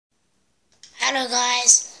Hello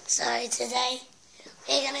guys, so today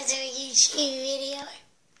we're going to do a YouTube video,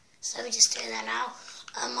 so we're just doing that now.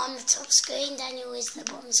 I'm on the top screen, Daniel is the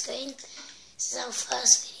bottom screen. This is our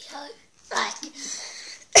first video,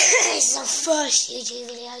 this is our first YouTube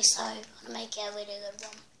video, so I want to make it a really good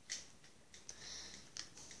one.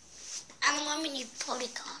 At the moment you probably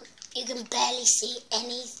can't, you can barely see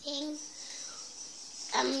anything.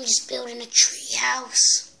 I'm just building a tree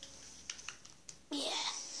house. Yeah.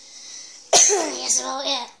 Yes, about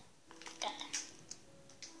it.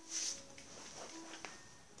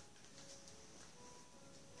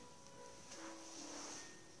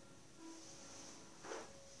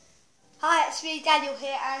 Hi, it's me, Daniel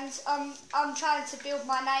here, and I'm trying to build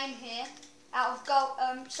my name here out of gold,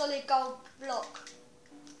 solid gold block.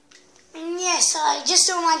 Yeah, so just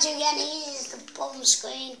to remind you again, here is the bottom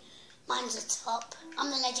screen, mine's the top. I'm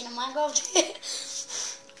the Legend of Minecraft. Yeah.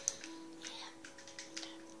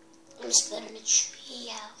 I'm just building a tree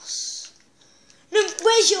house. No,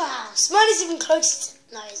 where's your house? Mine is even closer to...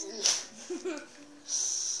 No, it isn't.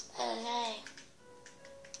 Okay.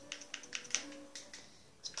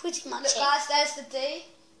 It's pretty much Look it. guys, there's the D.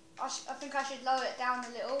 I think I should lower it down a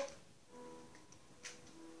little.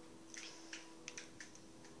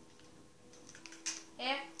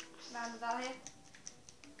 Here, round about here.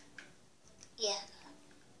 Yeah.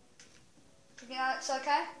 You know it's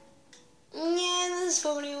okay? Yeah, that's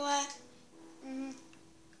probably why. Now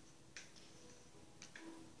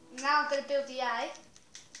I'm going to build the A.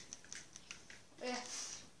 Yeah.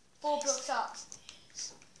 4 blocks up.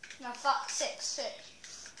 No, fuck, 6.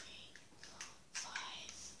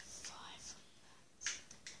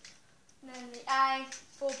 And then the A,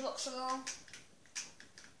 4 blocks along.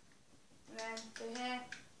 And then do here,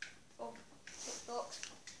 6 blocks.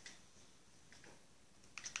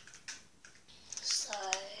 So...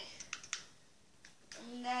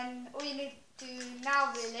 And then all you need to do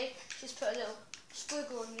now really is just put a little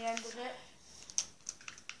squiggle on the end of it.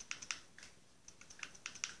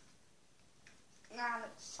 Now it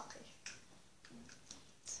looks suckish.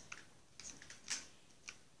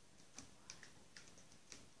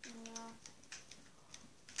 Yeah.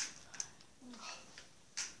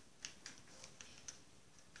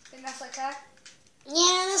 Think that's okay?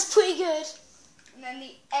 Yeah, that's pretty good. And then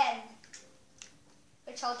the N,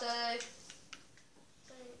 which I'll do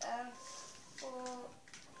 4.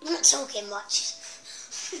 I'm not talking much.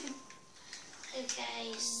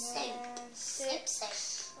 Okay,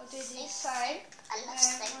 six. I'll do the same. I love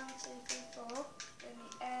six. 1, 2, 3, 4. Then the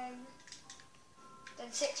N.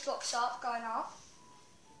 Then 6 blocks up, going off.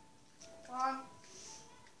 1.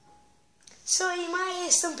 So you might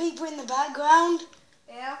hear some people in the background.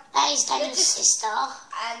 Yeah. That is Daniel's sister.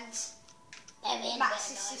 And They're being Max's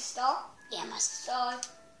a bit sister. annoying. Yeah, my sister. So,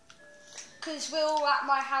 because we're all at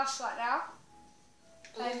my house right now,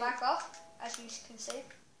 playing Minecraft, as you can see.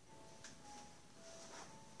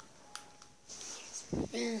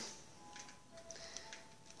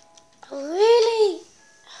 Really?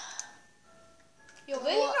 You're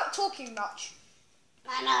really not talking much.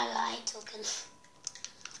 I know, I ain't talking.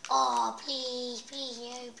 Oh, please,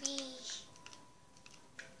 no, please.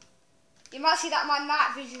 You might see that my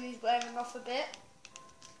night vision is wearing off a bit.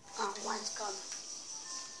 Oh, one's gone.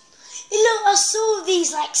 Hey, look, I saw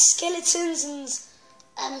these like skeletons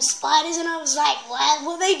and spiders, and I was like, what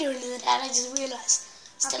are they doing in the day? And I just realised.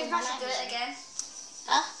 I think I should do it again.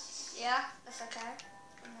 Huh? Yeah, that's okay.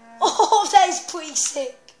 Oh, that is pretty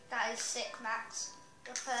sick. That is sick, Max.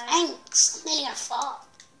 Thanks. I'm nearly gonna fart.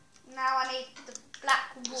 Now I need the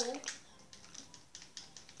black wall.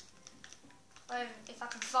 If I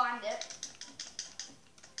can find it.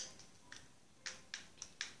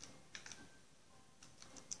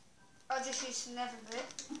 I'll just use the nether bit.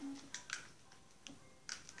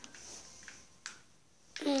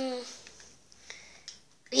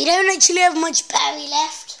 We don't actually have much battery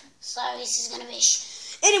left, so this is gonna be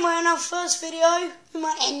anyway, in our first video, we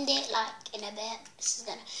might end it like in a bit.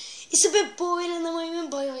 It's a bit boring at the moment,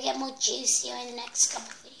 but we'll get more juicier in the next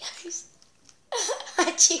couple of videos.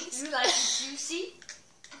 Juicy. You like juicy?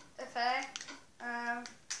 Okay.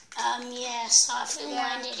 Yeah, so I think we'll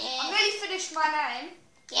end it here. I've already finished my name.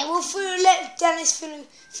 Yeah, we'll let Dennis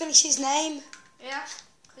finish his name. Yeah,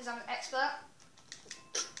 because I'm an expert.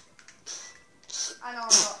 I know I'm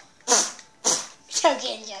not.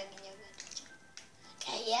 Joking.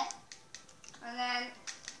 Okay, yeah. And then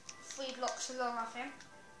 3 blocks along, I think.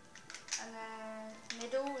 And then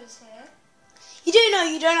middle is here. You do know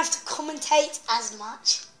you don't have to commentate as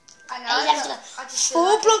much. I know. You have to I just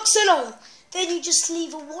 4 blocks along. Then you just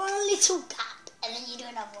leave one little gap, and then you do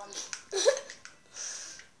another one.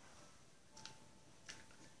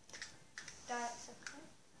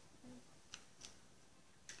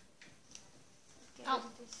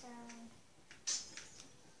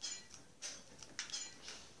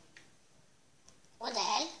 What the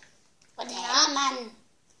hell? What the hell, man?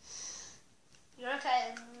 You're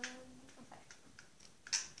okay. Okay.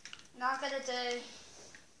 Now I'm gonna do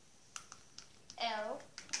L.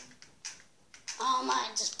 Oh,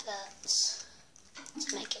 mine just burps.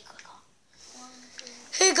 Let's make it quicker.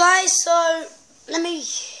 Hey guys, so let me,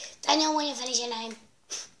 Daniel, when you finish your name.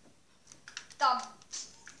 Done.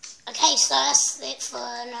 Okay, so that's it for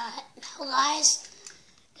now, guys.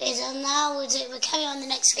 Now we'll carry on the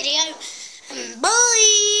next video. And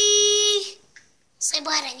bye. Say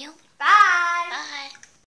bye, Daniel. Bye. Bye.